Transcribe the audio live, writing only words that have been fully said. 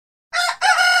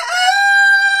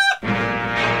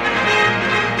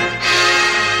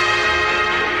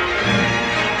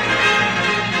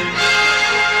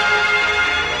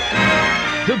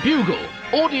Bugle,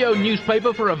 audio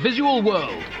newspaper for a visual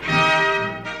world.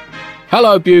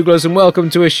 Hello, Buglers, and welcome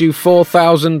to issue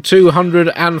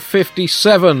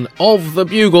 4257 of The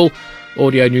Bugle,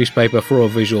 audio newspaper for a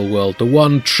visual world, the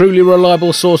one truly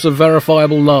reliable source of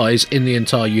verifiable lies in the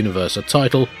entire universe. A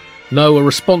title, no, a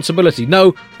responsibility,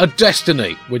 no, a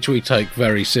destiny, which we take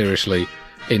very seriously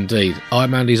indeed.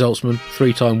 I'm Andy Zaltzman,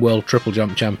 three-time world triple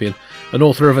jump champion, and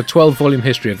author of a 12-volume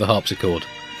history of the harpsichord,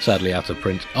 sadly out of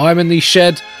print. I'm in the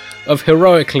shed of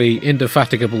heroically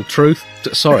indefatigable truth.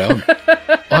 Sorry,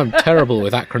 I'm terrible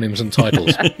with acronyms and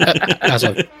titles, as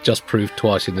I've just proved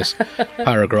twice in this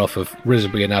paragraph of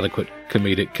reasonably inadequate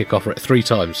comedic kick-off three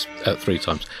times.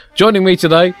 Joining me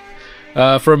today,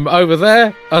 from over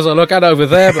there, as I look at over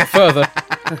there, but further,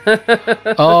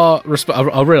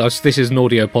 I realise this is an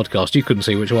audio podcast. You couldn't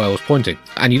see which way I was pointing,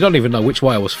 and you don't even know which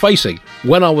way I was facing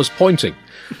when I was pointing.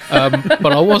 But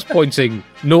I was pointing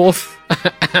north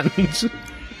and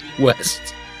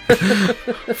west.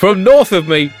 From north of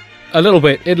me, a little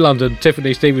bit in London,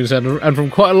 Tiffany Stevenson, and from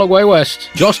quite a long way west,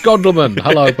 Josh Gondelman.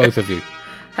 Hello, both of you.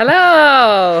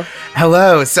 Hello.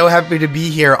 Hello. So happy to be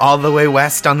here all the way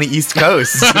west on the East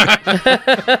Coast.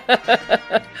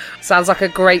 Sounds like a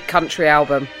great country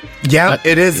album. Yeah,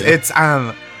 it is.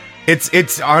 Yeah.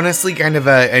 It's honestly kind of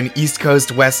an East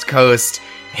Coast, West Coast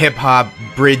hip-hop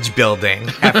bridge building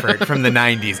effort from the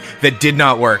 90s that did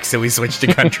not work, so we switched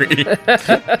to country.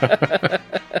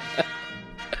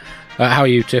 How are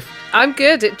you, Tiff? I'm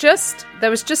good. There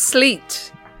was just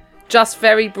sleet, just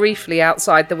very briefly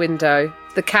outside the window.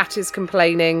 The cat is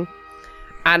complaining,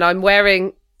 and I'm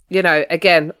wearing,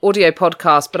 again, audio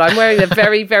podcast, but I'm wearing a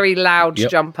very, very loud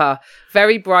jumper,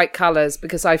 very bright colours,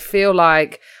 because I feel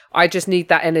like I just need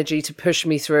that energy to push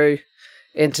me through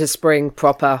into spring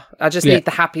proper. I just need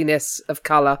the happiness of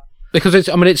colour. Because it's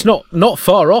not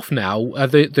far off now.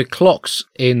 The clocks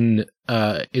in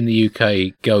the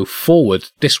UK go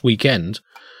forward this weekend.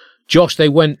 Josh, they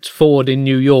went forward in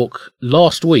New York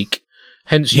last week.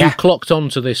 Hence, you clocked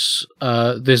onto this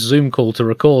Zoom call to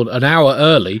record an hour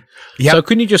early. Yep. So,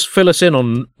 can you just fill us in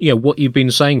on what you've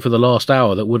been saying for the last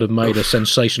hour that would have made a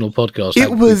sensational podcast? It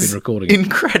was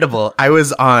incredible. I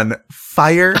was on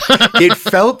fire. It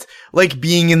felt like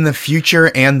being in the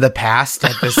future and the past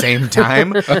at the same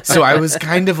time. So I was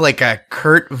kind of like a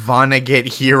Kurt Vonnegut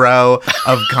hero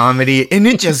of comedy, and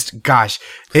it just, gosh,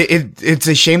 it's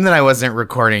a shame that I wasn't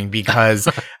recording because.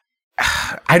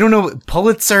 I don't know,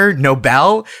 Pulitzer,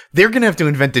 Nobel, they're going to have to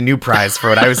invent a new prize for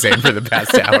what I was saying for the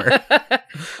past hour.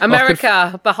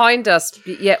 America, behind us,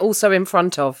 yet also in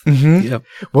front of. Mm-hmm. Yep.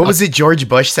 What was it George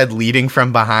Bush said, leading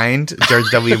from behind? George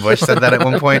W. Bush said that at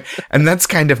one point, and that's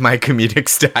kind of my comedic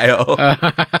style.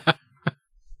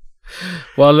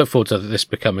 Well, I look forward to this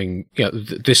becoming,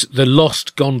 the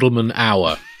lost Gondelman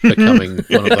hour becoming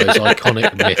one of those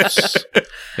iconic myths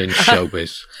in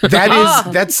showbiz.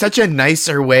 That's such a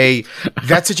nicer way.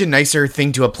 That's such a nicer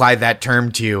thing to apply that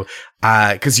term to.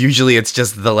 Because usually it's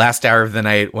just the last hour of the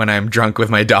night when I'm drunk with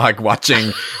my dog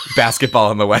watching basketball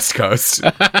on the West Coast.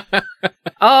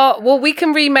 Oh, well, we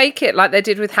can remake it like they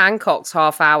did with Hancock's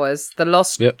half hours, the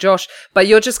lost Josh. But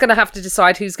you're just going to have to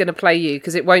decide who's going to play you,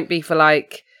 because it won't be for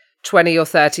like 20 or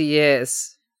 30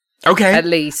 years. Okay. At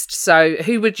least. So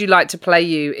who would you like to play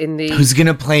you in the... Who's going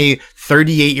to play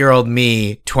 38-year-old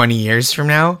me 20 years from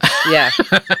now? Yeah.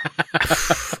 I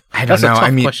don't know. That's a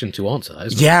tough question to answer,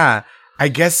 isn't it? Yeah. I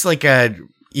guess like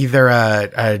either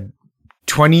a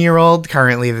 20-year-old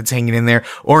currently that's hanging in there,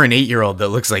 or an 8-year-old that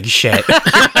looks like shit.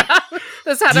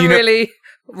 That's had a really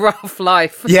rough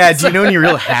life. Yeah. Do you know any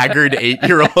real haggard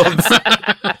 8-year-olds?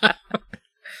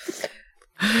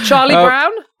 Charlie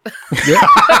Brown? Yeah.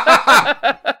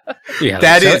 He had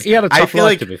a tough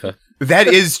life, to be fair. That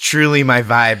is truly my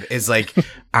vibe, is like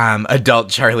adult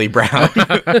Charlie Brown.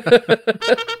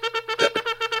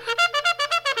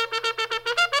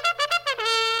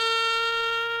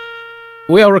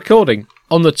 We are recording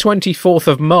on the 24th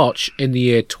of March in the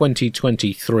year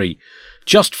 2023.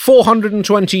 Just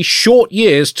 420 short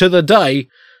years to the day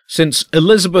since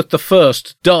Elizabeth I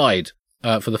died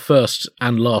for the first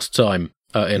and last time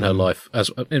in her life, as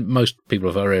most people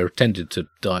of her era tended to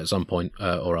die at some point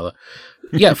or other.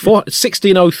 Yeah,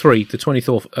 1603, the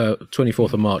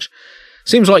 24th of March.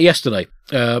 Seems like yesterday.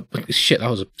 Shit, that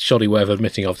was a shoddy way of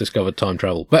admitting I've discovered time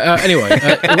travel. But anyway,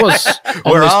 it was...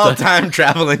 We're all time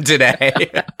traveling today.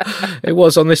 It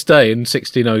was on this day in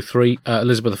 1603,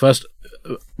 Elizabeth I,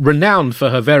 renowned for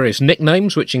her various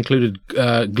nicknames, which included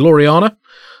Gloriana,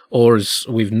 or as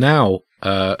we've now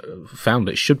found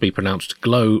it should be pronounced,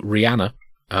 Gloriana.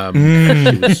 She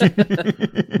was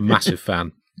a massive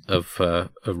fan of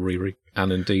Riri.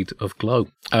 and indeed of glow.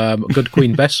 Good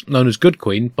Queen Bess, known as Good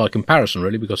Queen by comparison,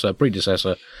 really, because her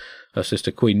predecessor, her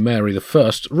sister Queen Mary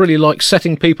I, really liked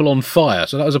setting people on fire.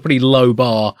 So that was a pretty low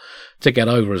bar to get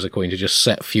over as a queen, to just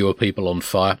set fewer people on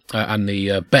fire. And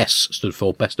the Bess stood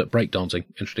for Best at Breakdancing,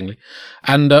 interestingly.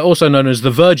 And also known as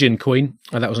the Virgin Queen,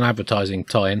 and that was an advertising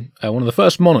tie-in. One of the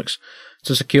first monarchs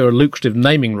to secure a lucrative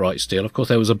naming rights deal. Of course,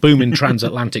 there was a boom in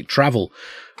transatlantic travel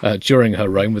during her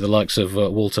reign, with the likes of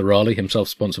Walter Raleigh, himself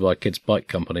sponsored by Kids Bike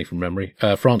Company from memory.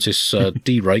 Francis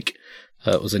D-Rake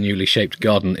was a newly shaped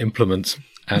garden implement,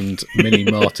 and Minnie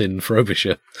Martin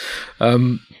Frobisher,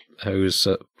 who's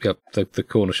the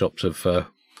corner shops of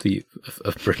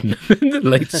Britain in the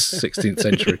late 16th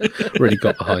century, really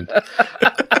got behind.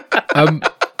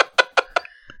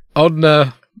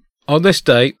 On this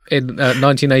day in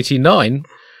 1989,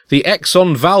 the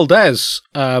Exxon Valdez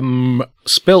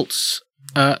spilt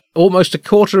almost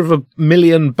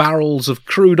 250,000 barrels of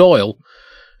crude oil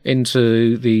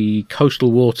into the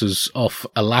coastal waters off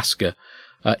Alaska.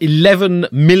 11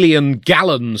 million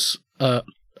gallons, no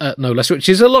less, which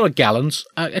is a lot of gallons.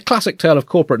 A classic tale of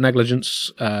corporate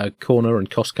negligence, corner and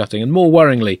cost cutting, and more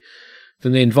worryingly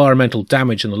than the environmental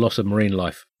damage and the loss of marine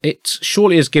life, it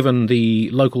surely has given the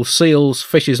local seals,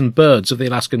 fishes and birds of the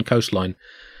Alaskan coastline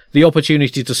the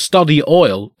opportunity to study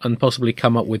oil and possibly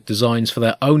come up with designs for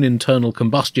their own internal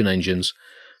combustion engines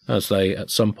as they at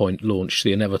some point launch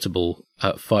the inevitable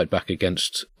fight back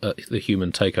against the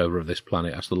human takeover of this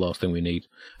planet. That's the last thing we need.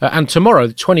 And tomorrow,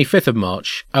 the 25th of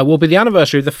March, will be the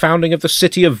anniversary of the founding of the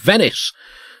city of Venice,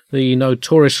 the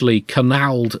notoriously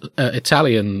canalled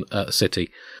Italian city.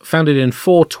 Founded in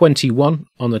 421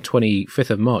 on the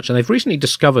 25th of March. And they've recently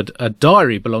discovered a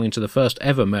diary belonging to the first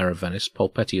ever mayor of Venice,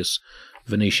 Pulpetius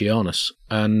Venetianus.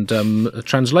 And a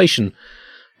translation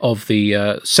of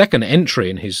the second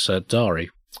entry in his diary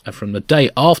from the day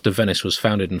after Venice was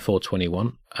founded in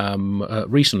 421,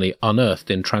 recently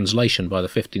unearthed in translation by the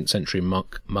 15th century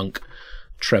monk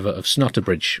Trevor of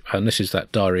Snutterbridge. And this is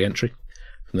that diary entry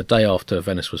from the day after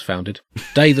Venice was founded.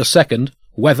 Day the 2nd,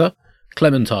 weather,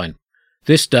 Clementine.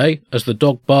 This day, as the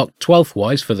dog barked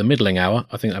 12thwise for the middling hour,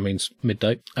 I think that means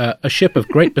midday, a ship of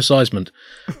great besizement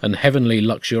and heavenly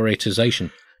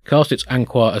luxuriatization cast its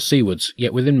anchor seawards,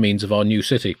 yet within means of our new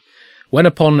city. When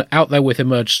upon out therewith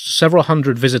emerged several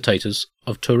hundred visitators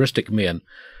of touristic mien,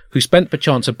 who spent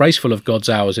perchance a braceful of God's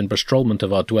hours in bestrolment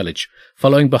of our dwellage,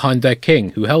 following behind their king,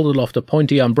 who held aloft a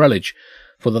pointy umbrellage,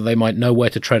 for that they might know where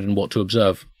to tread and what to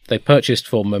observe. They purchased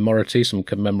for memority some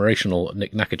commemorational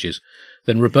knickknackages,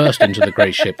 then reversed into the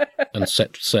great ship and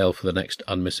set sail for the next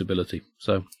unmissability.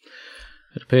 So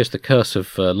it appears the curse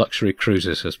of luxury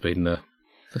cruises has been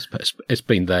it's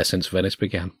been there since Venice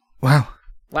began. Wow.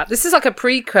 Wow, this is like a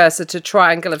precursor to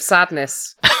Triangle of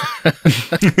Sadness.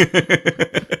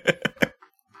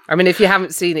 I mean, if you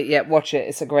haven't seen it yet, watch it.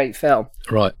 It's a great film.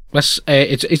 Right. Let's.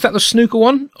 Is that the snooker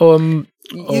one?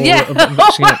 Yeah.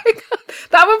 Oh my God.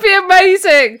 That would be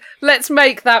amazing. Let's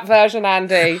make that version,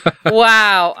 Andy.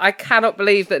 Wow. I cannot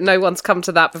believe that no one's come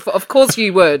to that before. Of course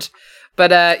you would.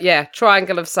 But yeah,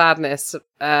 Triangle of Sadness.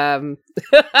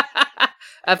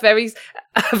 A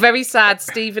very sad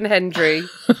Stephen Hendry.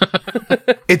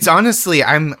 It's honestly,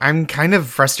 I'm kind of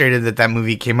frustrated that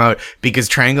movie came out, because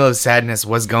Triangle of Sadness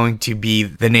was going to be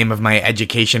the name of my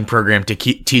education program to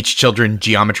teach children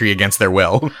geometry against their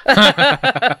will.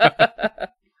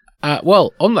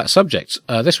 Well, on that subject,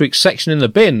 this week's section in the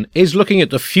bin is looking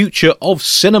at the future of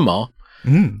cinema.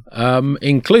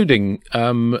 Including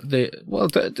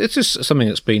this is something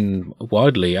that's been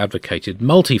widely advocated,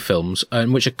 multi-films,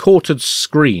 in which a quartered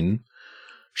screen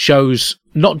shows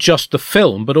not just the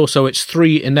film, but also its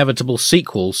 3 inevitable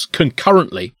sequels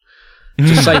concurrently,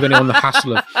 to save anyone the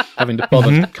hassle of having to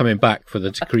bother coming back for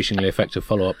the decreasingly effective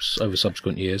follow-ups over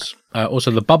subsequent years. Also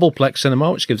the Bubbleplex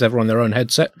cinema, which gives everyone their own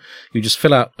headset. You just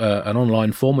fill out an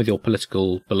online form with your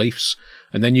political beliefs,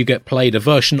 and then you get played a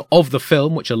version of the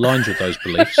film which aligns with those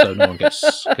beliefs, so no one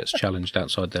gets challenged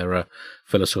outside their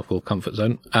philosophical comfort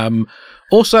zone.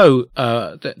 Also,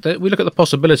 we look at the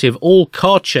possibility of all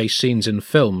car chase scenes in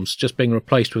films just being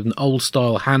replaced with an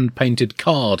old-style hand-painted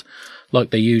card, like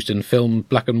they used in film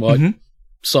black and white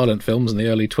silent films in the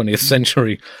early 20th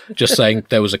century, just saying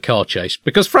there was a car chase.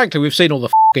 Because frankly, we've seen all the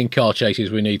fucking car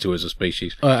chases we need to as a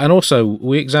species. And also,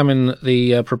 we examine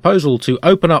the proposal to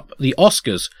open up the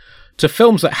Oscars to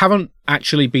films that haven't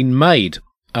actually been made,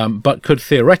 but could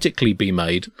theoretically be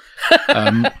made.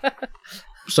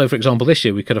 So, for example, this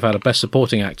year we could have had a Best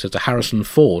Supporting Actor to Harrison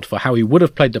Ford for how he would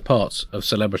have played the parts of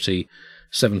celebrity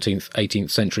 17th, 18th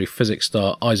century physics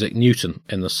star Isaac Newton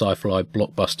in the sci-fi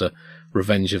blockbuster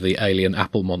Revenge of the Alien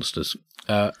Apple Monsters.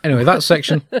 Anyway, that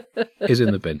section is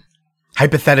in the bin.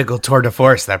 hypothetical tour de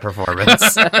force, that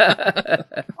performance.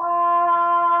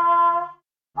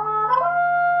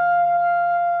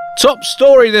 Top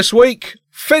story this week.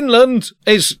 Finland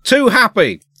is too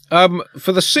happy.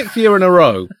 For the 6th year in a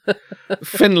row,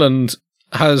 Finland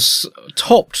has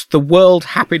topped the world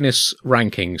happiness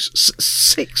rankings.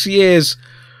 6 years.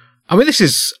 I mean, this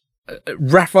is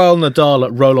Rafael Nadal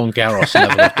at Roland Garros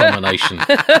level of domination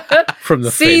from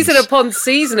the season Finns. upon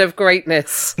season of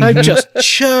greatness. They're just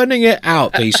churning it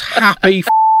out, these happy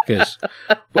f***ers.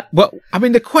 Well, I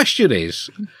mean, the question is,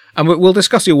 and we'll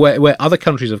discuss here where other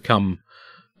countries have come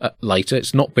later.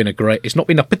 It's not been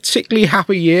a particularly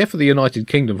happy year for the United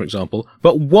Kingdom, for example.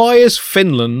 But why is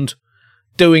Finland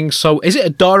doing so? Is it a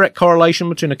direct correlation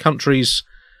between a country's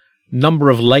number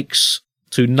of lakes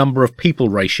to number of people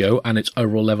ratio and its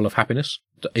overall level of happiness?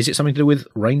 Is it something to do with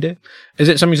reindeer? Is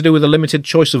it something to do with a limited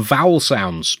choice of vowel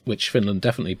sounds, which Finland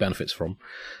definitely benefits from?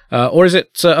 Or is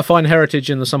it a fine heritage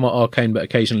in the somewhat arcane but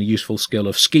occasionally useful skill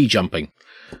of ski jumping?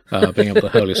 Being able to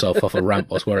hurl yourself off a ramp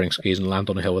whilst wearing skis and land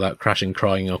on a hill without crashing,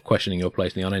 crying, or questioning your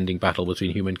place in the unending battle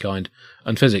between humankind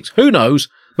and physics. Who knows?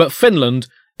 But Finland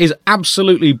is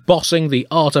absolutely bossing the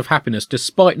art of happiness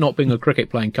despite not being a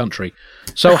cricket-playing country.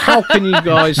 So how can you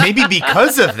guys... Maybe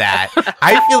because of that.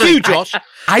 I feel like... Josh.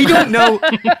 I don't know.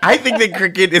 I think that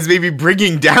cricket is maybe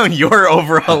bringing down your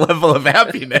overall level of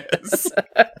happiness.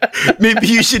 Maybe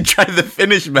you should try the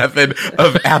Finnish method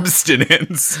of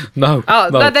abstinence. No.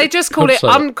 They just call it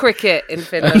uncricket in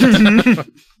Finland.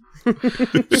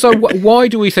 So why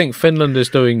do we think Finland is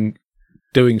doing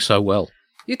so well?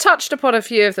 You touched upon a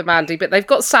few of them, Andy, but they've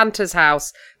got Santa's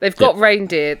house, they've got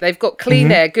reindeer, they've got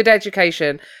clean air, good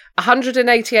education,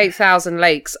 188,000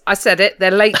 lakes. I said it, they're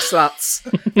lake sluts.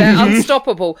 They're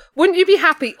unstoppable. Wouldn't you be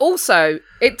happy? Also,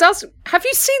 have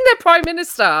you seen their Prime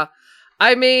Minister?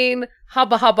 I mean,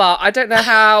 hubba hubba. I don't know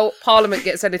how Parliament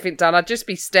gets anything done. I'd just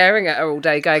be staring at her all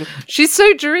day going, she's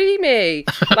so dreamy.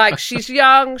 Like, she's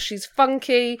young, she's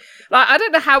funky. Like, I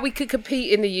don't know how we could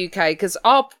compete in the UK because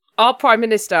our Prime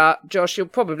Minister, Josh, you're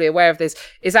probably aware of this,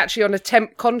 is actually on a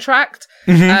temp contract.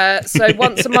 So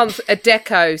once a month,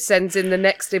 Adecco sends in the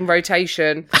next in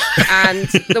rotation. And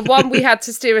the one we had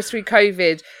to steer us through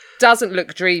COVID doesn't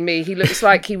look dreamy. He looks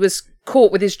like he was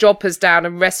caught with his joppers down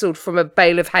and wrestled from a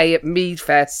bale of hay at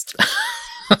Meadfest.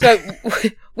 So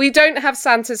we don't have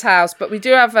Santa's house, but we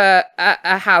do have a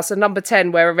house, a number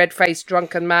 10, where a red-faced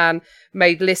drunken man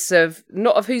made lists of,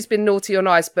 not of who's been naughty or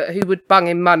nice, but who would bung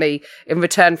him money in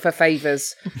return for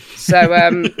favours.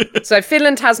 So so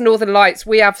Finland has Northern Lights.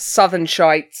 We have Southern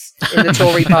Shites in the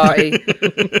Tory party.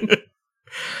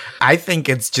 I think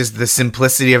it's just the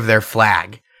simplicity of their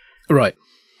flag. Right.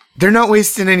 They're not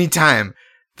wasting any time.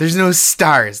 There's no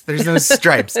stars. There's no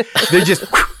stripes. They're just...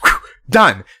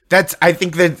 done. I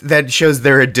think that shows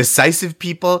they're a decisive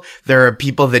people. There are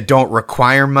people that don't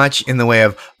require much in the way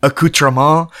of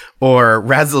accoutrement or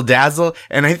razzle dazzle.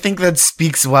 And I think that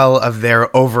speaks well of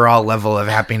their overall level of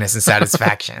happiness and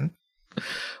satisfaction.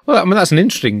 Well, I mean, that's an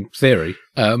interesting theory.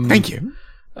 Thank you.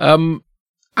 And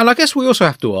I guess we also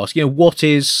have to ask, what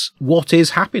is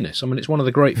happiness? I mean, it's one of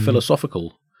the great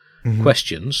philosophical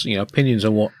questions. Opinions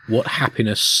on what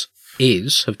happiness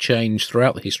is have changed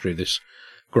throughout the history of this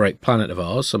great planet of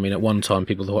ours. I mean, at one time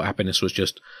people thought happiness was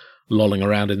just lolling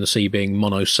around in the sea being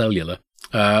monocellular.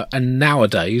 And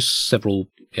nowadays, several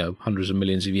hundreds of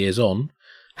millions of years on,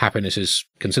 happiness is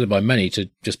considered by many to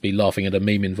just be laughing at a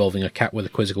meme involving a cat with a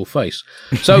quizzical face.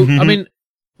 So, I mean,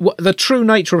 the true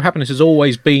nature of happiness has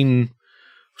always been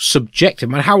subjective.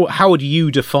 I mean, how would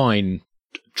you define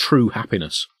true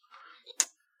happiness?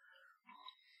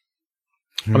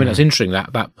 I mean, that's interesting.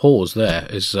 That pause there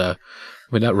is...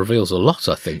 I mean, that reveals a lot,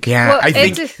 I think. Yeah, well, I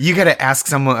think you got to ask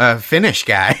a Finnish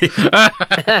guy.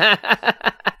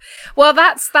 Well,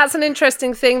 that's an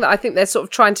interesting thing that I think they're sort of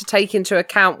trying to take into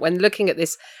account when looking at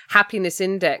this happiness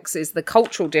index is the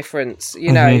cultural difference,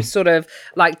 sort of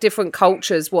like different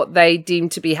cultures, what they deem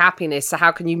to be happiness. So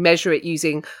how can you measure it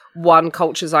using one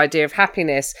culture's idea of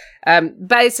happiness?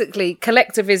 Basically,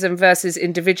 collectivism versus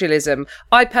individualism.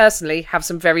 I personally have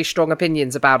some very strong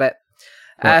opinions about it.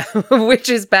 Right. Which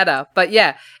is better, but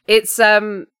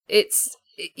isn't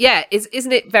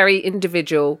it very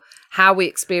individual how we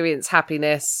experience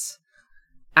happiness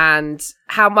and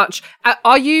how much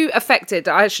are you affected?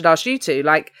 I should ask you two,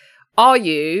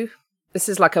 this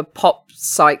is like a pop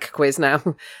psych quiz now.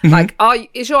 Like,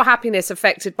 is your happiness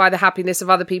affected by the happiness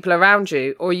of other people around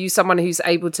you, or are you someone who's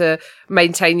able to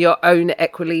maintain your own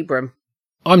equilibrium?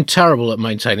 I'm terrible at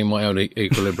maintaining my own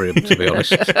equilibrium, to be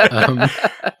honest.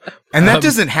 And that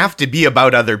doesn't have to be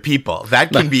about other people.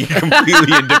 That can be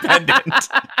completely independent.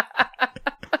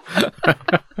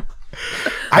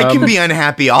 I can be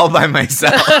unhappy all by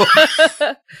myself.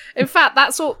 In fact,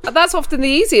 that's often the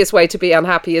easiest way to be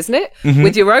unhappy, isn't it? Mm-hmm.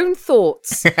 With your own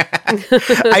thoughts.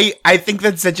 I think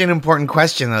that's such an important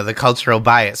question, though, the cultural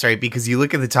bias, right? Because you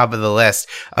look at the top of the list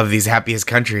of these happiest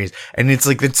countries, and it's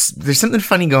like there's something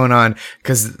funny going on,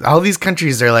 because all these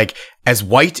countries are like as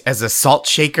white as a salt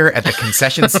shaker at the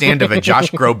concession stand of a Josh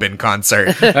Groban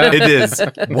concert. It is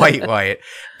white.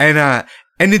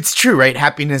 And it's true, right?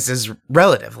 Happiness is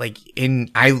relative. Like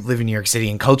I live in New York City,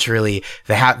 and culturally,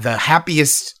 the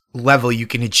happiest level you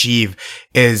can achieve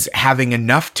is having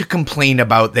enough to complain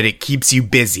about that it keeps you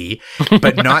busy,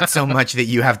 but not so much that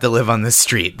you have to live on the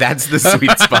street. That's the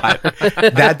sweet spot.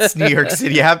 That's New York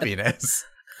City happiness.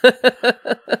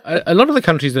 A lot of the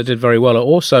countries that did very well are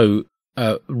also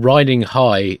riding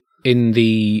high in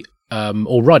the,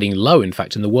 or riding low, in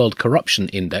fact, in the World Corruption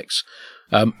Index.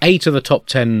 8 of the top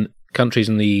 10 countries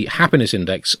in the Happiness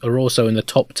Index are also in the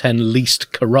top 10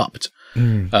 least corrupt.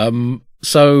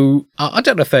 So I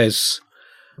don't know if there's...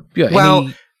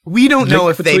 we don't know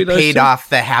if they paid off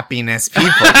the happiness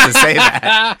people to say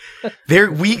that.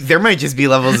 There might just be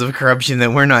levels of corruption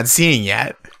that we're not seeing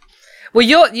yet.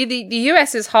 Well, the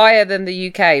US is higher than the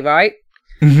UK, right?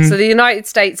 Mm-hmm. So the United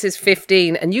States is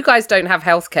 15, and you guys don't have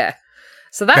healthcare.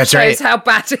 So that shows how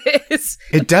bad it is.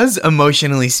 It does,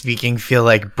 emotionally speaking, feel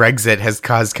like Brexit has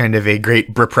caused kind of a great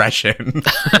repression.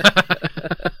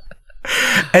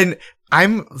 And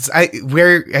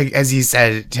as you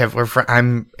said, Tiff,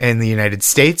 I'm in the United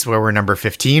States, where we're number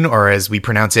 15, or as we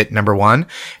pronounce it, number 1.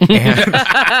 And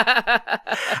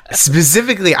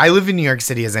specifically, I live in New York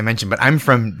City, as I mentioned, but I'm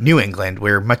from New England,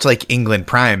 where, much like England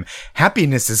Prime,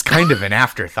 happiness is kind of an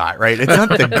afterthought, right? It's not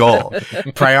the goal.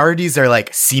 Priorities are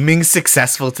like seeming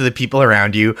successful to the people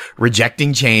around you,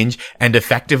 rejecting change, and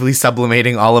effectively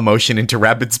sublimating all emotion into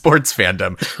rabid sports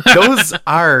fandom. Those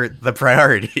are the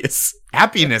priorities.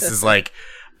 Happiness is like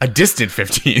a distant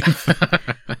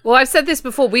 15th. Well, I've said this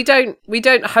before. We don't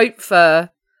hope for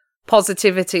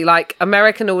positivity. Like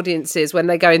American audiences, when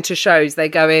they go into shows, they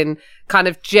go in kind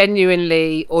of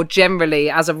genuinely or generally,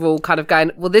 as a rule, kind of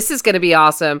going, well, this is going to be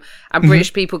awesome. And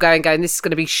British people going, this is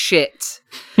going to be shit.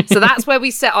 So that's where we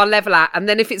set our level at. And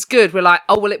then if it's good, we're like,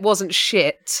 oh, well, it wasn't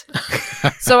shit.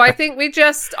 So I think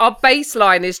our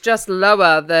baseline is just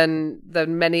lower than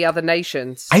many other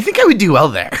nations. I think I would do well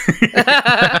there.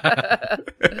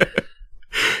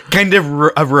 Kind of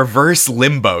a reverse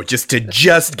limbo, just to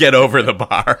get over the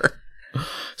bar.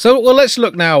 So, well, let's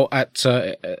look now at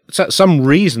some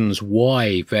reasons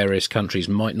why various countries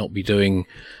might not be doing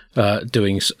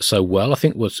so well. I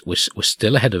think we're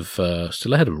still ahead of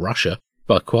Russia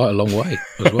by quite a long way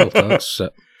as well. So that's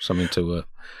something to.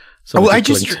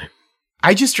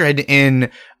 I just read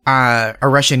in a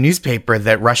Russian newspaper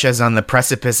that Russia is on the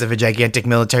precipice of a gigantic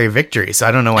military victory. So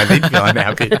I don't know why they'd feel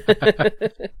unhappy.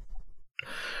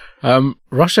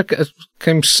 Russia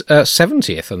came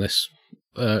 70th on this,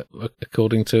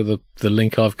 according to the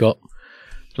link I've got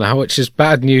now, which is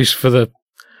bad news for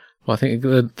I think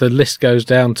the list goes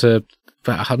down to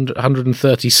about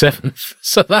 137th.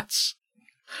 So that's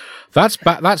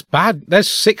bad. That's bad. There's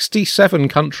 67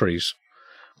 countries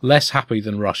less happy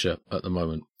than Russia at the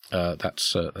moment.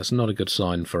 That's not a good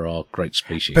sign for our great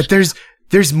species. But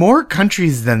there's more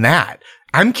countries than that.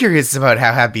 I'm curious about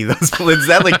how happy those people is.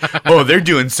 That like, oh, they're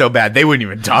doing so bad they wouldn't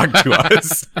even talk to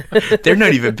us. They're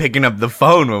not even picking up the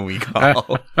phone when we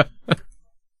call.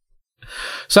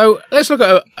 So let's look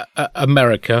at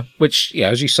America, which,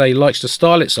 as you say, likes to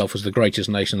style itself as the greatest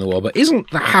nation in the world, but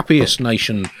isn't the happiest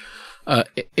nation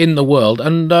in the world.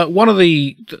 And one of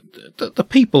the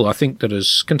people I think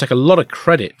that can take a lot of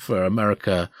credit for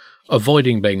America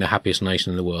avoiding being the happiest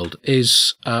nation in the world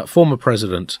is former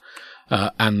president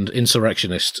and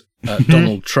insurrectionist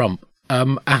Donald Trump.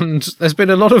 And there's been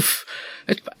a lot of...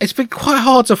 It's been quite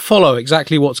hard to follow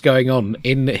exactly what's going on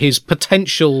in his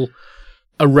potential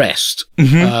arrest.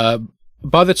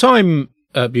 By the time,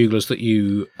 Buglers, that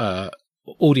you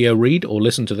audio read or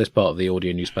listen to this part of the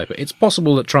audio newspaper, it's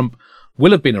possible that Trump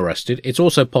will have been arrested. It's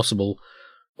also possible,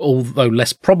 although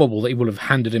less probable, that he will have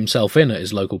handed himself in at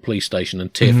his local police station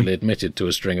and tearfully admitted to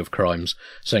a string of crimes,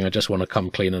 saying, I just want to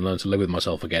come clean and learn to live with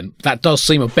myself again. That does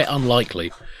seem a bit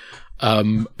unlikely.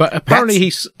 But apparently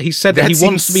he said that he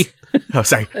wants to be... Oh,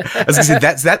 sorry. I was going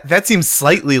to say that seems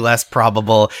slightly less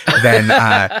probable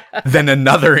than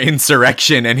another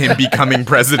insurrection and him becoming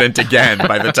president again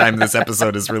by the time this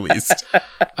episode is released.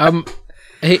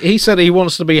 He said he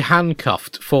wants to be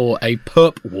handcuffed for a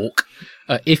perp walk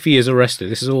if he is arrested.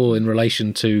 This is all in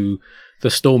relation to the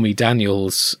Stormy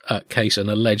Daniels case and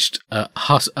alleged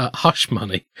hush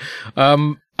money.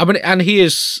 And he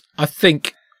is, I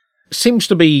think, seems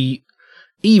to be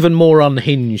even more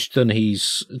unhinged than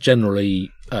he's generally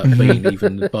been,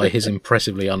 even by his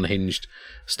impressively unhinged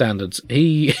standards.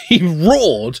 He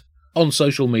roared on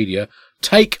social media,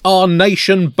 "Take our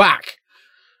nation back!"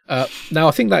 Now,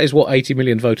 I think that is what 80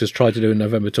 million voters tried to do in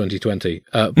November 2020.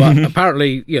 But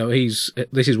apparently,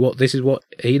 this is what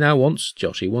he now wants,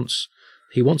 Josh. He wants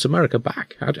America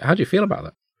back. How do you feel about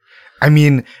that? I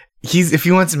mean, if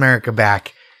he wants America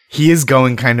back, he is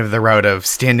going kind of the route of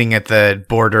standing at the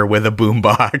border with a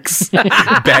boombox,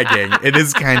 begging. It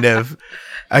is kind of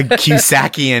a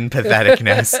Cusackian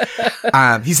patheticness.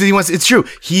 He says he wants. It's true.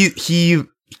 He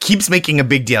keeps making a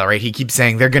big deal, right? He keeps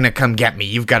saying they're going to come get me.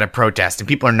 You've got to protest, and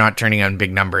people are not turning out in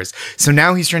big numbers. So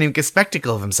now he's trying to make a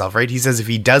spectacle of himself, right? He says if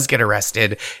he does get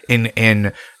arrested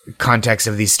in context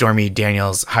of these Stormy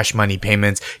Daniels hush money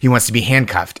payments, he wants to be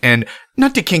handcuffed. And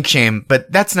not to kink shame,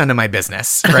 but that's none of my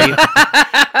business, right?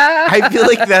 I feel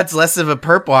like that's less of a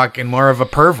perp walk and more of a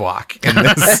perv walk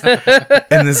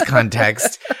in this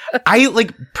context.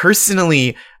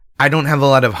 Personally, I don't have a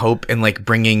lot of hope in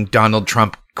bringing Donald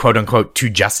Trump, quote unquote, to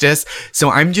justice. So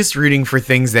I'm just rooting for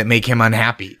things that make him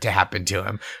unhappy to happen to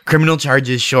him. Criminal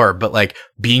charges, sure, but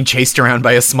being chased around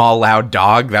by a small, loud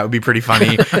dog, that would be pretty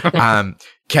funny.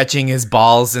 Catching his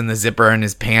balls in the zipper in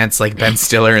his pants like Ben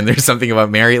Stiller and There's Something About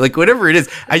Mary, whatever it is,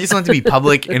 I just want it to be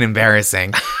public and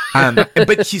embarrassing.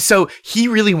 But he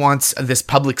really wants this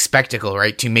public spectacle,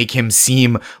 right, to make him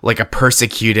seem like a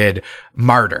persecuted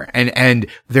martyr. And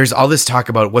there's all this talk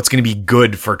about what's going to be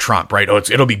good for Trump, right?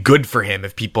 It'll be good for him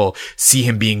if people see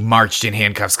him being marched in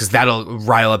handcuffs because that'll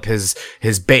rile up his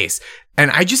base. And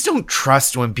I just don't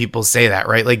trust when people say that,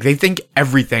 right? They think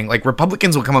everything,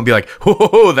 Republicans will come up and be like,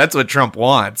 "Oh, that's what Trump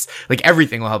wants."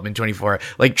 Everything will help in 24.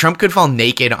 Trump could fall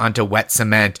naked onto wet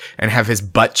cement and have his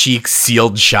butt cheeks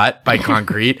sealed shut by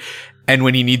concrete. And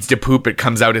when he needs to poop, it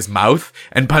comes out his mouth.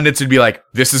 And pundits would be like,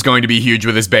 "This is going to be huge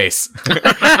with his base."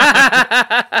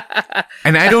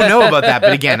 And I don't know about that.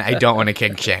 But again, I don't want to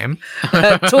kink shame.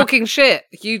 Talking shit,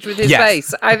 huge with his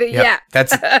face. I think, yeah.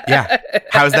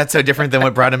 How is that so different than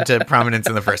what brought him to prominence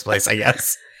in the first place, I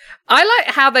guess? I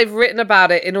like how they've written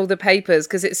about it in all the papers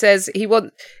because it says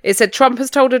it said Trump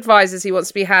has told advisors he wants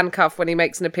to be handcuffed when he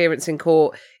makes an appearance in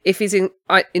court if he's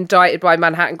indicted by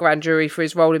Manhattan grand jury for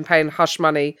his role in paying hush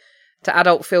money to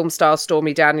adult film star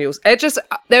Stormy Daniels.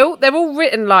 They're all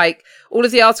written all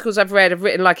of the articles I've read have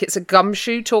written it's a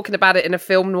gumshoe talking about it in a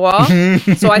film noir.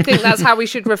 So I think that's how we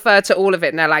should refer to all of it.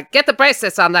 And they're like, "Get the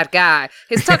bracelets on that guy.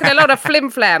 He's talking a lot of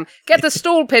flim-flam. Get the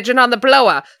stool pigeon on the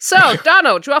blower. So,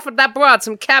 Donald, you offered that broad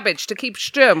some cabbage to keep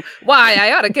strum. Why,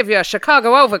 I ought to give you a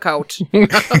Chicago overcoat."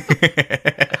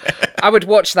 I would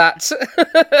watch that.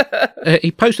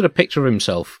 He posted a picture of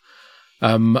himself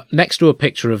next to a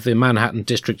picture of the Manhattan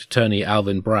District Attorney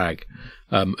Alvin Bragg,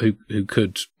 who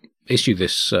could issue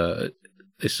this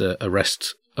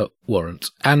arrest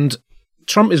warrant, and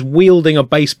Trump is wielding a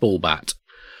baseball bat.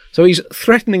 So he's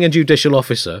threatening a judicial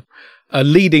officer, a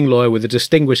leading lawyer with a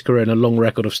distinguished career and a long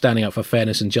record of standing up for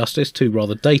fairness and justice, two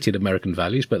rather dated American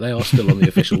values, but they are still on the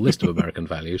official list of American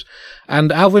values.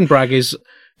 And Alvin Bragg is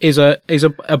a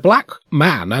black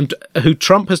man and who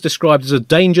Trump has described as a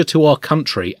danger to our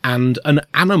country and an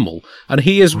animal, and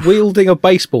he is wielding a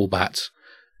baseball bat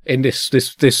in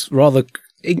this rather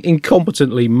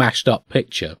incompetently mashed up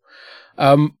picture.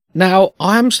 Now,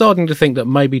 I am starting to think that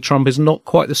maybe Trump is not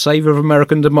quite the savior of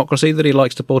American democracy that he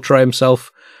likes to portray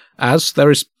himself as.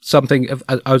 There is something,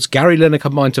 as Gary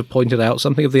Lineker might have pointed out,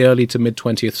 something of the early to mid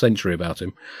 20th century about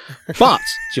him. But,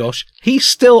 Josh, he's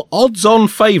still odds-on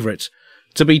favourite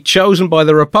to be chosen by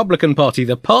the Republican Party,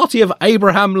 the party of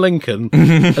Abraham Lincoln,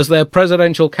 as their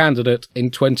presidential candidate in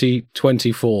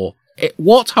 2024.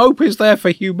 What hope is there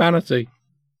for humanity?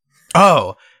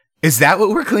 Oh, is that what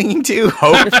we're clinging to?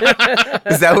 Hope?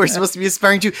 Is that what we're supposed to be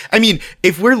aspiring to? I mean,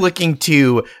 if we're looking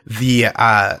to the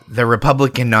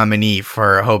Republican nominee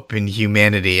for hope in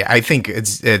humanity, I think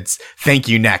it's thank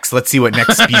you next. Let's see what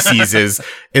next species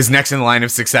is next in the line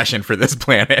of succession for this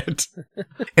planet.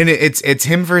 And it's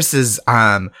him versus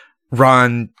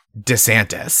Ron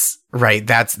DeSantis, right?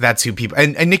 That's who people,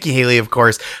 and Nikki Haley, of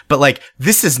course. But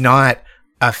this is not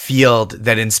a field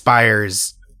that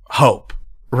inspires hope.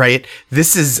 Right?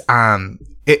 This is,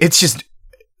 it's just,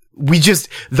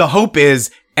 the hope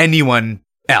is anyone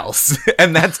else.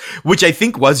 And which I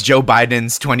think was Joe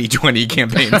Biden's 2020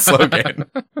 campaign slogan.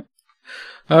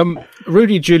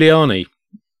 Rudy Giuliani,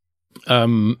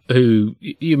 who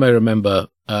you may remember,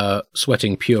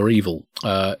 sweating pure evil.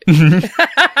 Is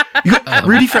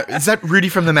that Rudy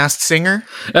from The Masked Singer?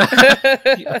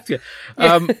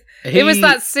 It was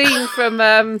that scene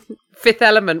Fifth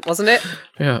Element, wasn't it?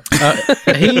 Yeah.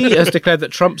 He has declared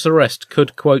that Trump's arrest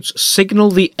could, quote,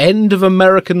 signal the end of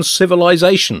American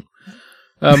civilization.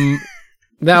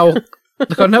 Now,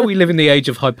 look, I know we live in the age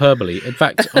of hyperbole. In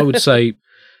fact, I would say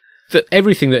that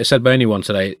everything that is said by anyone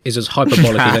today is as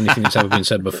hyperbolic as anything that's ever been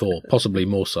said before, possibly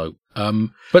more so.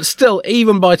 But still,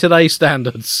 even by today's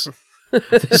standards,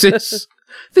 this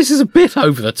is a bit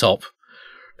over the top,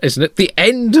 isn't it? The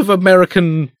end of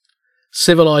American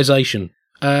civilization.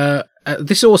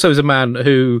 This also is a man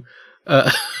who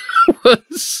there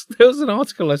was an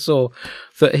article I saw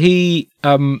that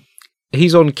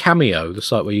he's on Cameo, the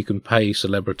site where you can pay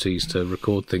celebrities to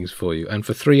record things for you, and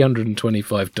for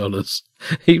 $325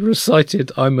 he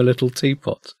recited "I'm a Little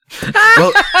Teapot."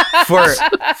 Well, for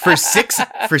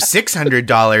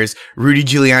 $600, Rudy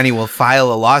Giuliani will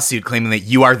file a lawsuit claiming that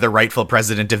you are the rightful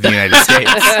president of the United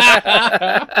States.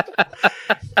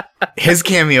 His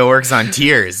Cameo works on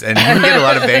tears, and you can get a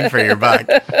lot of bang for your buck.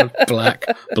 Black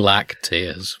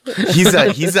tears. He's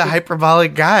a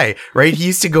hyperbolic guy, right? He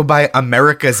used to go by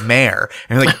America's mayor,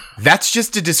 and like that's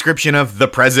just a description of the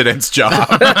president's job.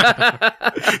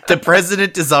 The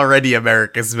president is already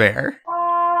America's mayor.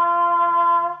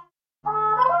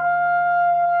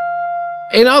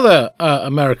 In other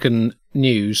American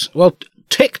news, well,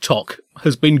 TikTok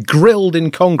has been grilled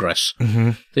in Congress.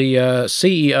 Mm-hmm. The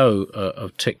CEO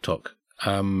of TikTok,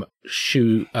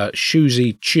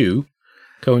 Shuzi Chu,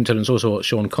 coincidence also what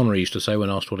Sean Connery used to say when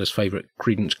asked what his favourite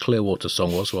Creedence Clearwater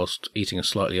song was whilst eating a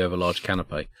slightly overlarge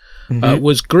canapé,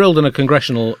 was grilled in a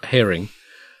congressional hearing.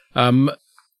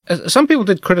 Some people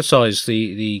did criticise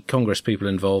the Congress people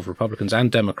involved, Republicans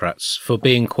and Democrats, for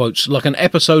being, quotes, like an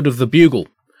episode of The Bugle.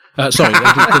 Sorry, they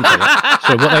didn't say that.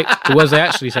 So the words they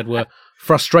actually said were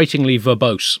frustratingly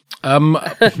verbose.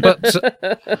 But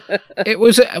it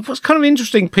was kind of an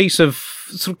interesting piece of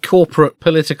sort of corporate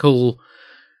political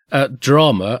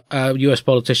drama. US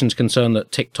politicians concerned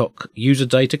that TikTok user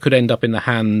data could end up in the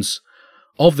hands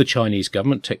of the Chinese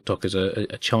government. TikTok is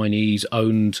a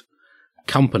Chinese-owned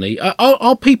company.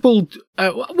 Are people,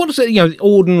 what is it,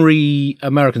 ordinary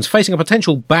Americans facing a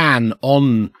potential ban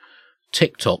on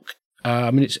TikTok?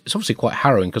 I mean, it's obviously quite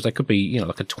harrowing because there could be,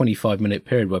 like a 25-minute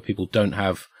period where people don't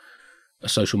have a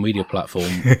social media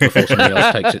platform before somebody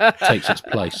else takes its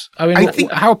place. I mean,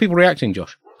 how are people reacting,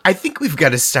 Josh? I think we've got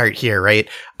to start here, right?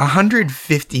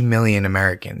 150 million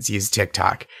Americans use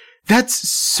TikTok. That's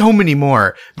so many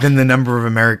more than the number of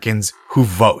Americans who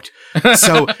vote.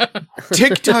 So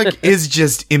TikTok is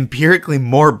just empirically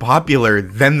more popular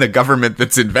than the government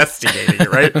that's investigating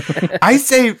it, right? I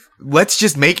say, let's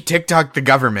just make TikTok the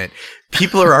government.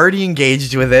 People are already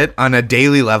engaged with it on a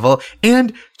daily level,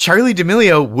 and Charli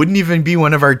D'Amelio wouldn't even be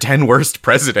one of our 10 worst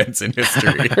presidents in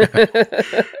history.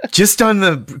 Just on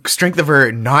the strength of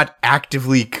her not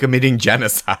actively committing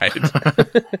genocide.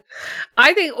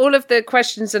 I think all of the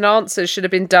questions and answers should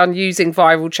have been done using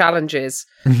viral challenges.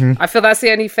 I feel that's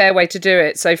the only fair way to do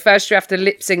it. So first you have to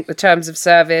lip sync the terms of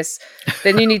service.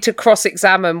 Then you need to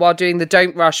cross-examine while doing the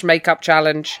Don't Rush makeup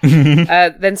challenge.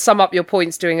 Then sum up your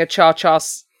points doing a cha-cha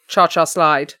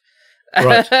slide.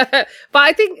 Right. But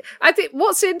I think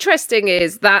what's interesting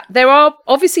is that there are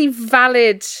obviously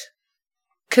valid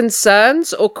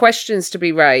concerns or questions to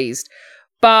be raised,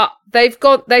 but they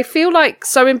feel like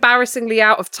so embarrassingly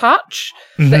out of touch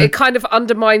that it kind of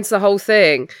undermines the whole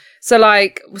thing. So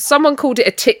like someone called it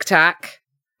a Tic Tac.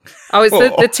 Oh, it's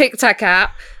the Tic Tac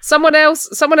app. Someone else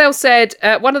said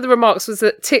one of the remarks was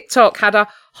that TikTok had a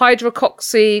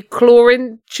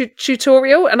hydroxychloroquine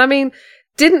tutorial, and I mean,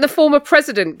 didn't the former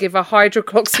president give a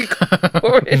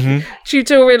hydroxychloroquine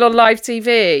tutorial on live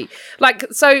TV?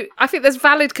 Like, so I think there's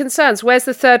valid concerns. Where's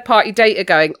the third-party data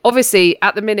going? Obviously,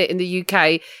 at the minute in the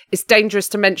UK, it's dangerous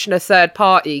to mention a third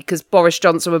party because Boris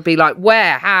Johnson would be like,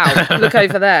 where? How? Look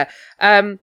over there.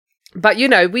 But, we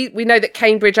know that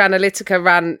Cambridge Analytica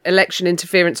ran election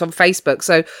interference on Facebook.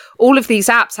 So all of these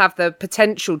apps have the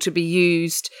potential to be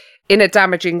used in a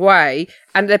damaging way,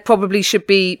 and there probably should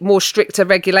be more stricter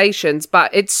regulations,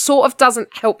 but it sort of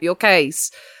doesn't help your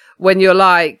case when you're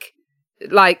like,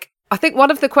 I think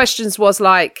one of the questions was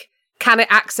like, can it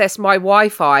access my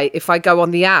Wi-Fi if I go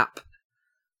on the app?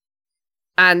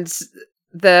 And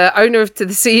the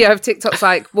CEO of TikTok's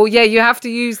like, well, yeah, you have to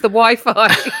use the Wi-Fi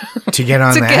to get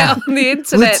on on the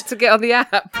internet, to get on the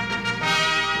app.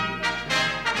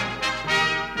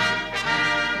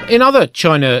 In other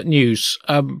China news,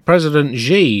 President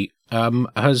Xi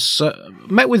has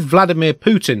met with Vladimir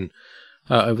Putin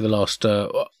over the last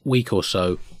week or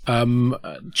so.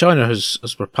 China has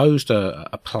proposed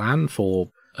a plan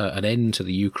for an end to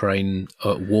the Ukraine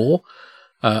war,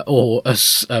 or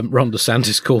as Ron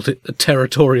DeSantis called it, a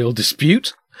territorial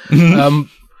dispute.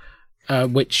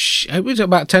 which it was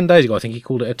about 10 days ago, I think he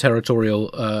called it a territorial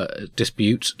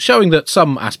dispute, showing that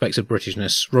some aspects of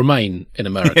Britishness remain in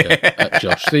America,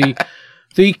 Josh.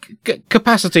 The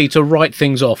capacity to write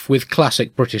things off with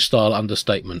classic British-style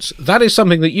understatements, that is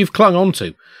something that you've clung on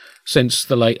to since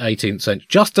the late 18th century.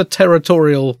 Just a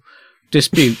territorial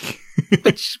dispute.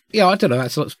 Which, I don't know,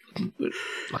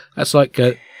 that's like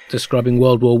describing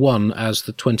World War I as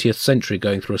the 20th century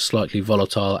going through a slightly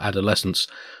volatile adolescence,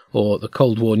 or the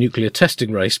Cold War nuclear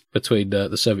testing race between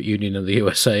the Soviet Union and the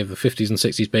USA of the 50s and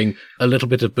 60s being a little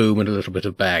bit of boom and a little bit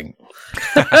of bang.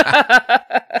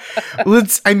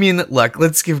 Let's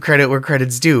give credit where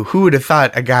credit's due. Who would have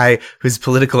thought a guy whose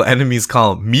political enemies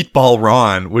call Meatball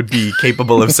Ron would be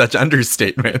capable of such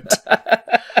understatement?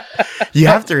 You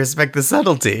have to respect the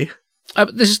subtlety.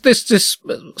 This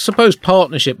supposed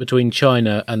partnership between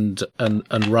China and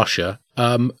Russia,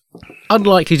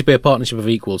 unlikely to be a partnership of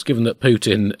equals, given that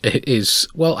Putin is,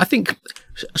 I think,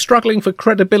 struggling for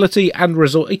credibility and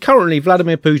resort. Currently,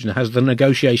 Vladimir Putin has the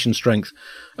negotiation strength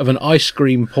of an ice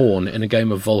cream pawn in a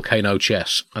game of volcano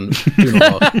chess. And do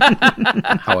not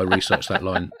ask how I researched that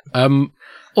line.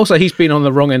 Also, he's been on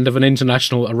the wrong end of an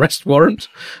international arrest warrant.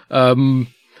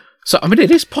 So, it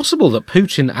is possible that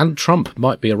Putin and Trump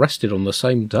might be arrested on the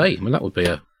same day. That would be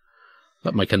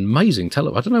that'd make an amazing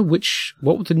television. I don't know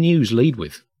what would the news lead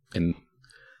with?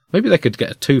 Maybe they could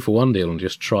get a 2-for-1 deal and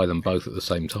just try them both at the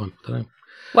same time. I don't know.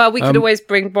 Well, we could always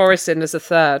bring Boris in as a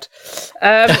third.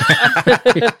 I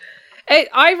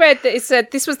read that it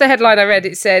said, this was the headline I read,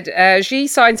 it said, Xi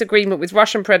signs agreement with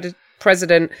Russian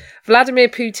President Vladimir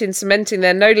Putin cementing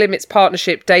their no-limits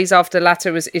partnership days after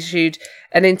latter was issued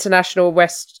an international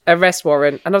arrest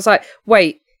warrant. And I was like,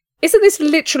 wait, isn't this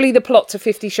literally the plot to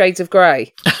 50 Shades of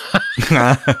Grey?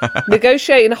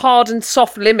 Negotiating hard and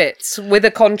soft limits with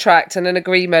a contract and an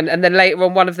agreement, and then later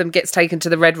on one of them gets taken to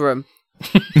the Red Room.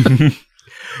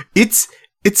 It's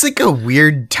like a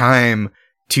weird time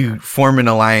to form an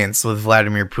alliance with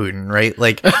Vladimir Putin, right?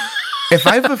 Like, if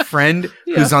I have a friend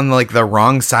who's on the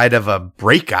wrong side of a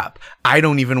breakup, I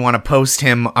don't even want to post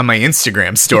him on my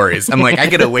Instagram stories. I'm like, I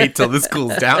gotta wait till this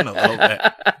cools down a little bit.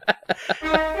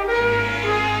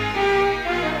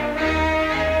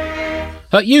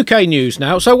 UK news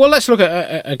now. So, let's look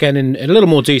at again in a little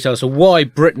more detail. So, why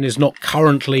Britain is not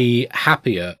currently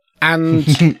happier. And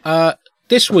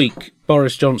this week,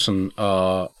 Boris Johnson,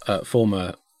 our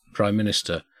former Prime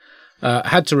Minister,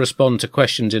 had to respond to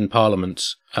questions in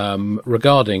Parliament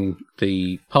regarding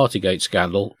the Partygate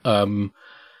scandal.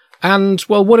 And,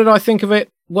 what did I think of it?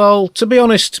 Well, to be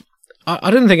honest,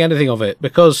 I didn't think anything of it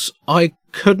because I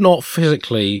could not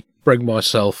physically bring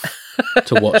myself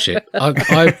to watch it.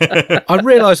 I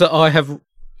realise that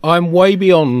I'm way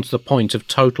beyond the point of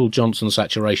total Johnson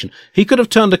saturation. He could have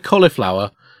turned a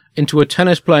cauliflower into a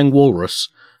tennis-playing walrus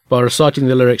by reciting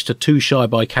the lyrics to Too Shy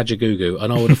by Kajagoogoo,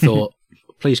 and I would have thought,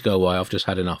 please go away, I've just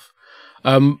had enough.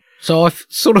 So I've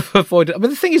sort of avoided...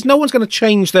 the thing is, no one's going to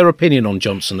change their opinion on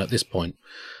Johnson at this point,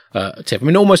 Tiff.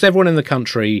 Almost everyone in the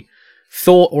country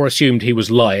thought or assumed he was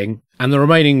lying, and the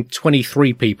remaining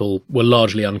 23 people were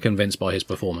largely unconvinced by his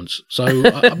performance. So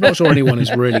I'm not sure anyone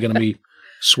is really going to be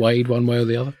swayed one way or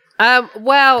the other.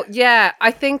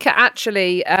 I think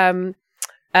actually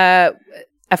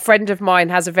a friend of mine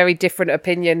has a very different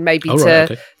opinion maybe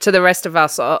to the rest of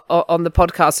us on the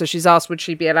podcast. So she's asked would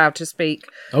she be allowed to speak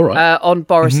on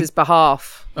Boris's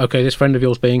behalf. Okay, this friend of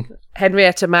yours being?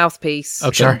 Henrietta Mouthpiece.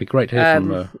 Okay, it'd be great to hear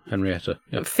from Henrietta.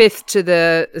 Yep. 5th to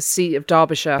the seat of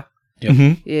Derbyshire. Yep.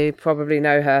 Mm-hmm. You probably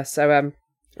know her. So,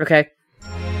 okay.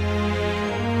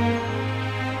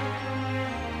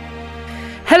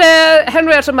 Hello,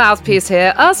 Henrietta Mouthpiece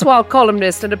here, erstwhile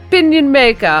columnist and opinion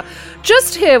maker.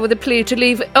 Just here with a plea to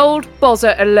leave old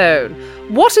Bozza alone.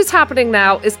 What is happening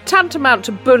now is tantamount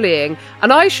to bullying,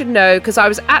 and I should know because I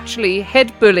was actually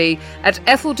head bully at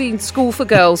Etheldean School for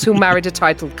Girls who married a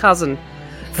titled cousin.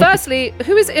 Firstly,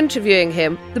 who is interviewing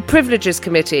him? The Privileges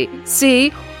Committee.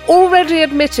 See, already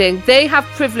admitting they have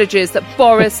privileges that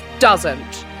Boris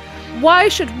doesn't. Why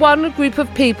should one group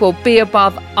of people be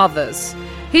above others?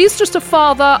 He's just a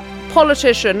father,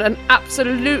 politician, and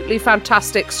absolutely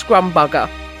fantastic scrumbugger.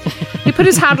 He put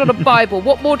his hand on a Bible.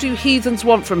 What more do heathens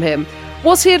want from him?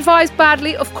 Was he advised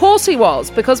badly? Of course he was,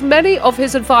 because many of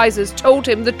his advisors told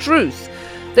him the truth,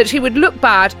 that he would look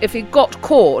bad if he got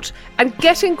caught. And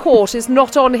getting caught is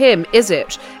not on him, is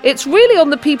it? It's really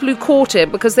on the people who caught him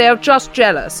because they are just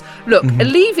jealous. Look, a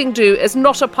leaving do is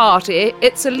not a party,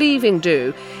 it's a leaving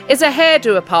do. Is a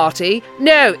hairdo a party?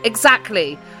 No,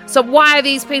 exactly. So why are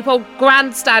these people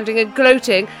grandstanding and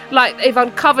gloating like they've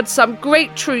uncovered some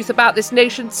great truth about this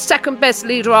nation's second-best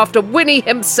leader after Winnie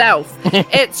himself?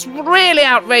 It's really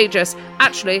outrageous.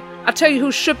 Actually, I'll tell you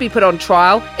who should be put on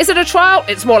trial. Is it a trial?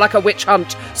 It's more like a witch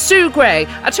hunt. Sue Gray.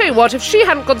 I tell you what, if she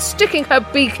hadn't gone sticking her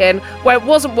beak in where it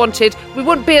wasn't wanted, we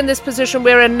wouldn't be in this position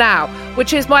we're in now,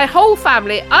 which is my whole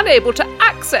family unable to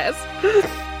access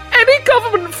any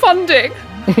government funding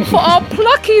for our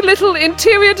plucky little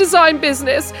interior design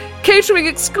business, catering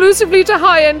exclusively to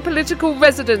high-end political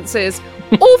residences.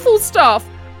 Awful stuff.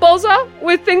 Bozza,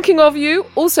 we're thinking of you.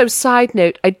 Also, side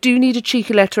note, I do need a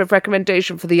cheeky letter of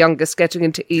recommendation for the youngest getting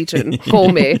into Eton.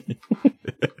 Call me.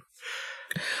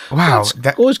 Wow.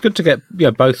 It's always good to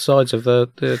get both sides of the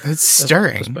it's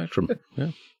stirring. The spectrum.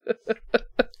 Yeah.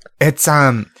 It's,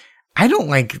 I don't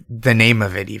like the name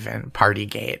of it even,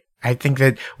 Partygate. I think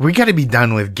that we got to be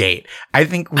done with Gate. I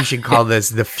think we should call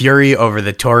this the Fury over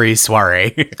the Tory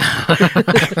soiree.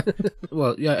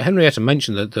 Well, yeah, Henrietta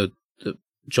mentioned that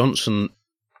Johnson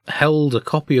held a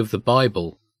copy of the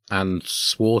Bible and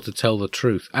swore to tell the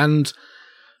truth. And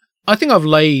I think I've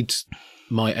laid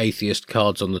my atheist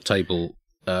cards on the table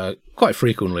quite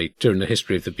frequently during the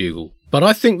history of the Bugle. But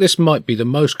I think this might be the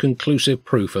most conclusive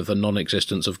proof of the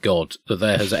non-existence of God that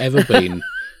there has ever been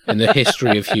in the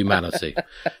history of humanity.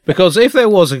 Because if there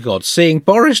was a God, seeing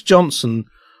Boris Johnson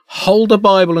hold a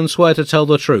Bible and swear to tell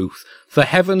the truth, the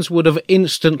heavens would have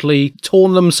instantly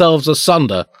torn themselves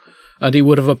asunder, and he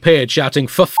would have appeared shouting,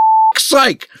 "For f***'s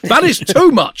sake, that is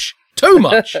too much! Too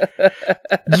much!"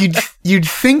 You'd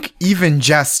think even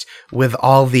just with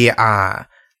all the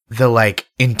like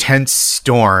intense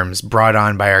storms brought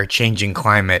on by our changing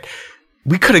climate,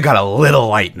 we could have got a little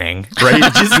lightning, right?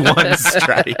 Just one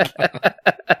strike.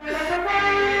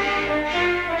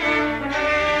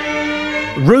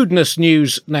 Rudeness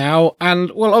news now,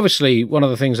 and well, obviously one of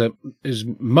the things that is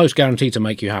most guaranteed to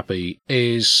make you happy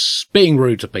is being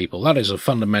rude to people. That is a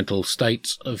fundamental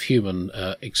state of human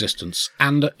existence.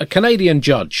 And a Canadian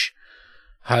judge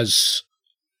has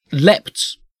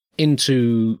leapt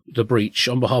into the breach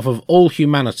on behalf of all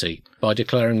humanity by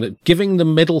declaring that giving the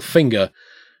middle finger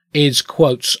is,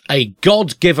 quotes, a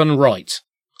God-given right.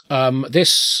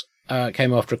 This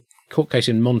came after a court case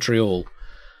in Montreal.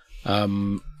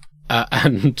 And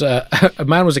a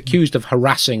man was accused of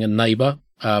harassing a neighbour.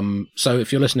 So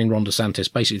if you're listening, Ron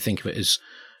DeSantis, basically think of it as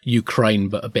Ukraine,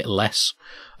 but a bit less.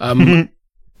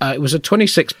 It was a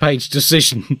 26-page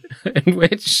decision in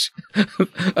which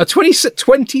a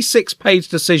 26-page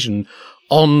decision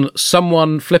on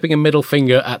someone flipping a middle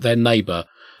finger at their neighbour.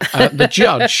 The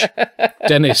judge,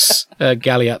 Dennis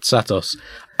Galiatsatos,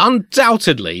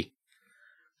 undoubtedly,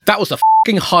 that was the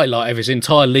fucking highlight of his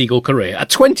entire legal career. A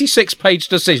 26-page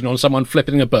decision on someone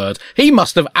flipping a bird. He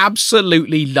must have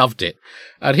absolutely loved it.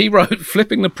 And he wrote,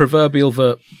 "Flipping the proverbial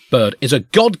bird is a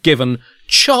God-given,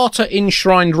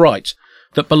 charter-enshrined right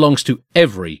that belongs to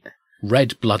every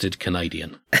red-blooded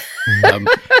Canadian."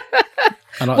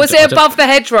 Was it above the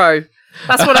hedgerow?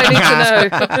 That's what I need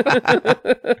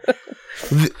to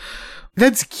know.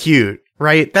 That's cute,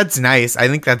 right? That's nice. I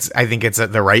think it's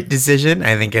the right decision.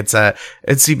 I think but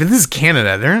this is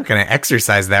Canada. They're not going to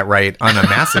exercise that right on a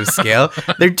massive scale.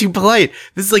 They're too polite.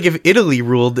 This is like if Italy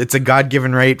ruled it's a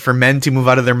God-given right for men to move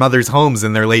out of their mother's homes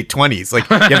in their late 20s. Like,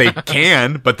 yeah, they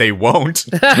can, but they won't.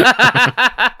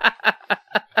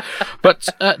 But,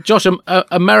 Josh,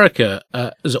 America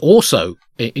has also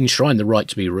enshrined the right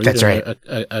to be rude. That's right.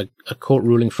 A court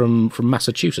ruling from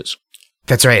Massachusetts.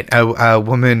 That's right. A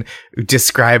woman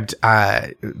described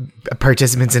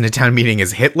participants in a town meeting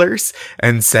as Hitlers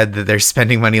and said that they're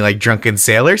spending money like drunken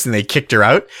sailors, and they kicked her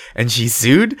out and she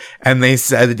sued. And they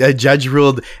said a judge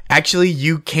ruled, actually,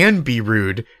 you can be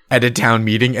rude at a town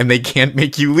meeting and they can't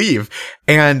make you leave.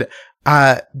 And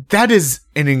that is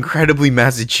an incredibly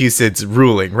Massachusetts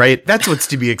ruling, right? That's what's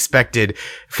to be expected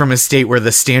from a state where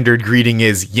the standard greeting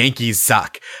is Yankees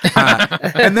suck.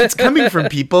 And that's coming from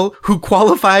people who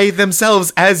qualify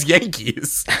themselves as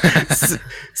Yankees.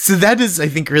 So that is, I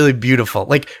think, really beautiful.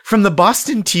 Like, from the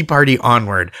Boston Tea Party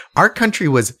onward, our country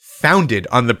was founded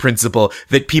on the principle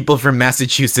that people from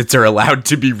Massachusetts are allowed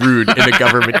to be rude in a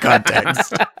government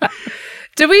context.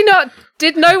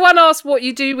 Did no one ask what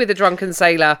you do with a drunken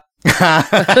sailor?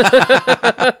 I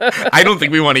don't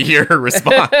think we want to hear her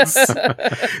response.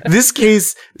 This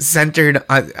case centered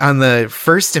on the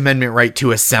First Amendment right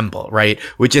to assemble, right?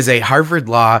 Which is a Harvard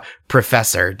Law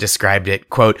professor described it,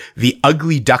 quote, the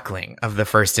ugly duckling of the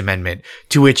First Amendment,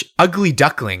 to which ugly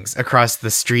ducklings across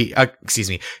the state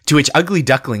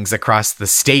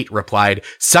replied,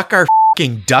 suck our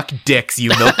fucking duck dicks, you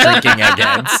milk drinking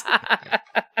eggheads.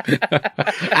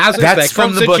 That's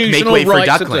from the book Make Way for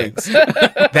Ducklings.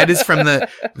 That is from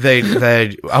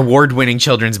the award-winning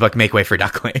children's book Make Way for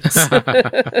Ducklings.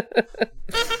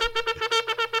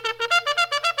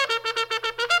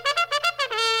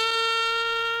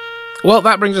 Well,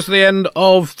 that brings us to the end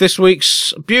of this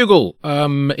week's Bugle.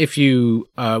 If you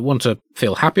want to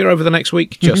feel happier over the next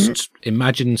week, just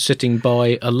imagine sitting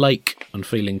by a lake and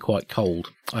feeling quite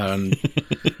cold, and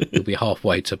you'll be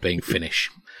halfway to being Finnish.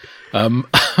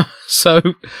 So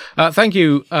thank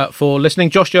you for listening.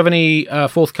 Josh, do you have any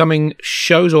forthcoming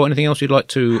shows or anything else you'd like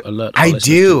to alert our listeners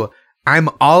do. I'm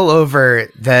all over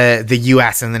the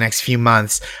US in the next few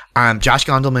months.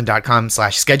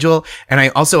 joshgondelman.com/schedule. And I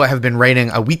also have been writing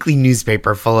a weekly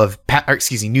newsletter full of pep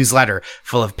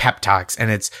talks. And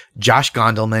it's Josh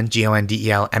Gondelman,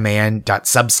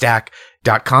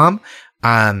 GONDELMAN.substack.com.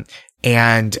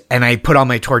 And I put all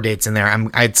my tour dates in there.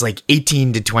 It's like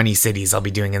 18 to 20 cities I'll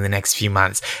be doing in the next few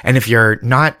months. And if you're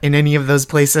not in any of those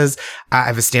places, I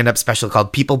have a stand-up special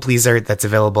called People Pleaser that's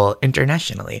available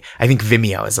internationally. I think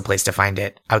Vimeo is a place to find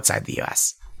it outside the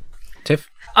US. Tiff?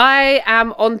 I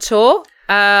am on tour.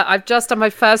 I've just done my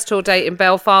first tour date in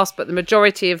Belfast, but the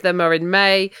majority of them are in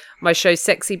May. My show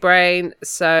Sexy Brain,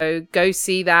 so go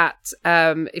see that.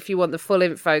 If you want the full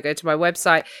info, go to my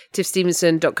website,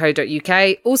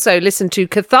 tiffstevenson.co.uk. Also, listen to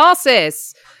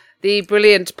Catharsis, the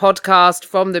brilliant podcast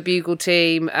from the Bugle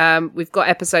team. We've got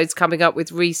episodes coming up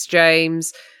with Rhys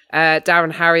James,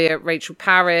 Darren Harriott, Rachel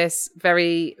Paris.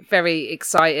 Very, very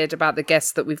excited about the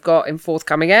guests that we've got in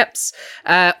forthcoming eps.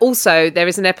 Also, there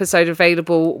is an episode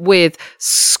available with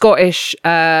Scottish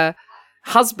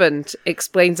husband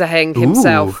explains a hang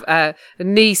himself,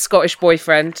 knee Scottish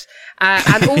boyfriend.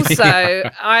 And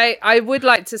also, I would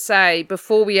like to say,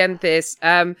 before we end this,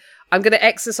 I'm going to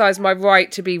exercise my right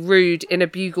to be rude in a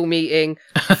Bugle meeting.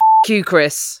 F*** you,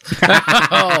 Chris.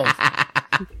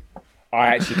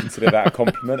 I actually consider that a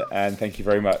compliment, and thank you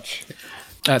very much.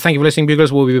 Thank you for listening,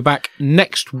 Buglers. We'll be back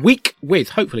next week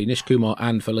with, hopefully, Nish Kumar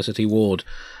and Felicity Ward.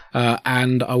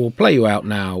 And I will play you out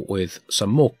now with some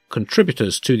more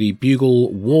contributors to the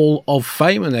Bugle Wall of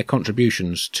Fame and their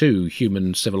contributions to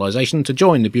human civilization. To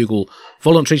join the Bugle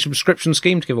voluntary subscription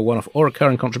scheme, to give a one-off or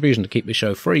recurring contribution to keep the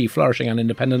show free, flourishing and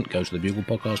independent, go to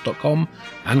thebuglepodcast.com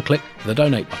and click the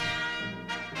donate button.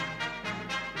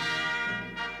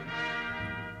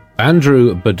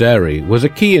 Andrew Baderi was a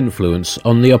key influence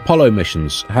on the Apollo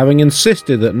missions, having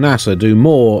insisted that NASA do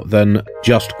more than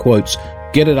just, quotes,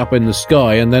 get it up in the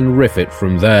sky and then riff it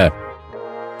from there.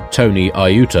 Tony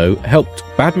Aiuto helped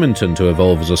badminton to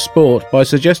evolve as a sport by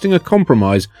suggesting a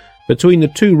compromise between the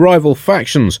two rival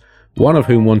factions, one of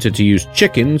whom wanted to use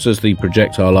chickens as the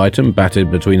projectile item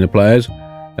batted between the players,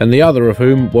 and the other of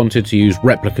whom wanted to use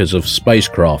replicas of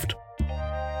spacecraft.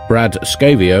 Brad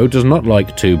Scavio does not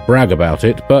like to brag about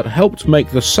it, but helped make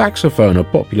the saxophone a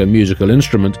popular musical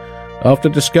instrument after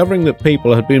discovering that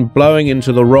people had been blowing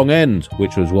into the wrong end,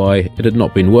 which was why it had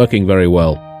not been working very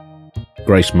well.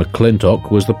 Grace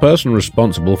McClintock was the person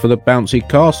responsible for the bouncy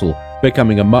castle,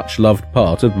 becoming a much-loved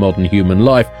part of modern human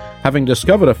life, having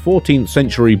discovered a 14th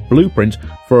century blueprint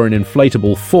for an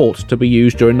inflatable fort to be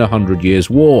used during the 100 Years'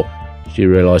 War. She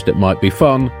realised it might be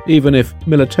fun, even if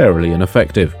militarily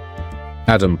ineffective.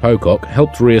 Adam Pocock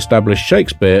helped re-establish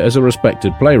Shakespeare as a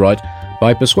respected playwright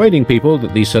by persuading people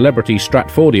that the celebrity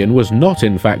Stratfordian was not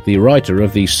in fact the writer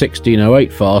of the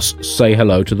 1608 farce Say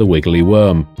Hello to the Wiggly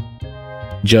Worm.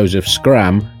 Joseph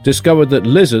Scram discovered that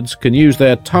lizards can use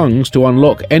their tongues to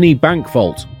unlock any bank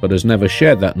vault, but has never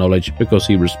shared that knowledge because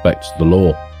he respects the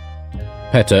law.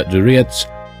 Peter Durietz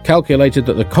calculated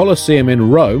that the Colosseum in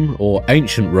Rome, or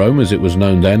ancient Rome as it was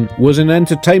known then, was an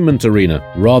entertainment arena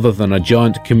rather than a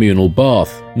giant communal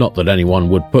bath. Not that anyone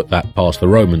would put that past the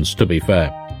Romans, to be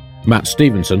fair. Matt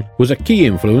Stevenson was a key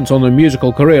influence on the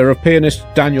musical career of pianist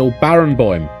Daniel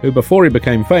Barenboim, who before he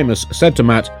became famous said to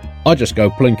Matt, "I just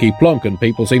go plinky plonk and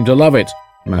people seem to love it."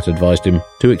 Matt advised him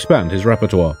to expand his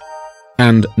repertoire.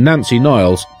 And Nancy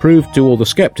Niles proved to all the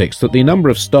skeptics that the number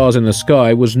of stars in the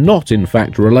sky was not in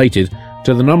fact related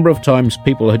to the number of times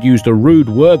people had used a rude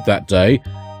word that day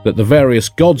that the various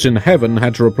gods in heaven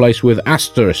had to replace with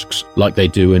asterisks like they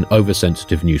do in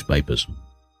oversensitive newspapers.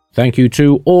 Thank you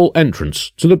to all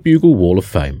entrants to the Bugle Wall of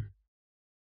Fame.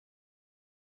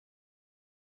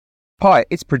 Hi,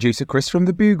 it's producer Chris from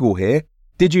The Bugle here.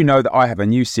 Did you know that I have a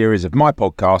new series of my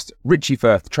podcast, Richie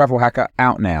Firth Travel Hacker,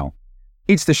 out now?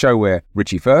 It's the show where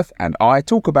Richie Firth and I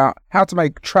talk about how to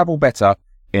make travel better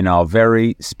in our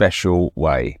very special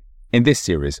way. In this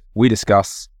series, we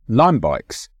discuss Lime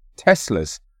bikes,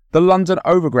 Teslas, the London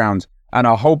Overground, and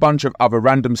a whole bunch of other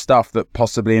random stuff that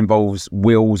possibly involves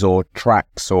wheels or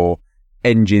tracks or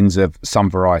engines of some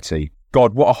variety.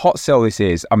 God, what a hot sell this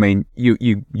is. I mean,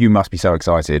 you must be so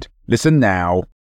excited. Listen now.